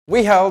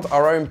We held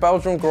our own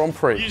Belgian Grand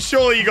Prix.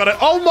 Surely you got it.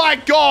 Oh my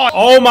god!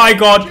 Oh my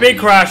god, big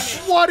crash.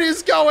 What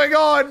is going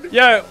on?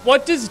 Yo,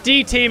 what does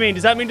DT mean?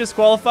 Does that mean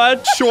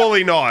disqualified?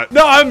 Surely not.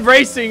 No, I'm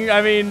racing.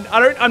 I mean,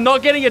 I'm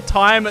not getting a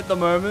time at the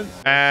moment.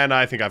 And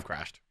I think I've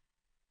crashed.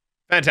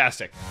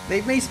 Fantastic.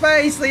 Leave me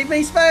space, leave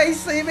me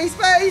space, leave me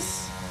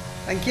space.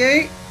 Thank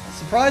you.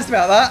 Surprised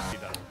about that.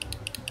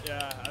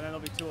 Yeah, and then there'll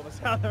be 2 of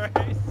us out of the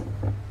race.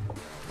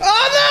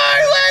 Oh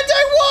no, Lando,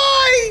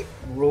 why?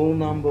 Rule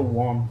number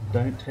 1,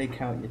 don't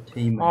take out your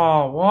teammate.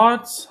 Oh,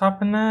 what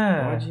happened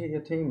there? Why'd you hit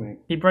your teammate?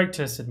 He brake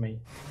tested me.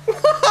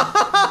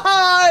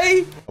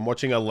 Why? I'm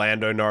watching a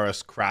Lando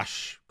Norris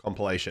crash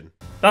compilation.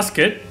 That's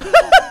good.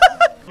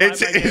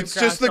 It's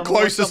just the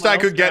closest I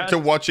could get to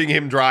watching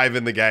him drive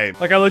in the game.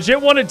 Like, I legit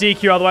want to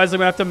DQ, otherwise I'm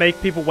gonna have to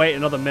make people wait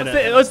another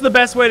minute. What's the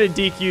best way to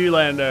DQ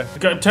Lando?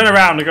 Turn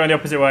around and go in the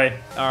opposite way.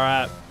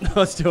 Alright,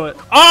 let's do it.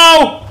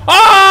 Oh!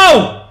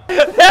 Oh!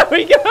 There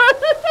we go!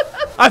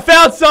 I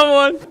found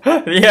someone!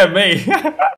 Yeah, me.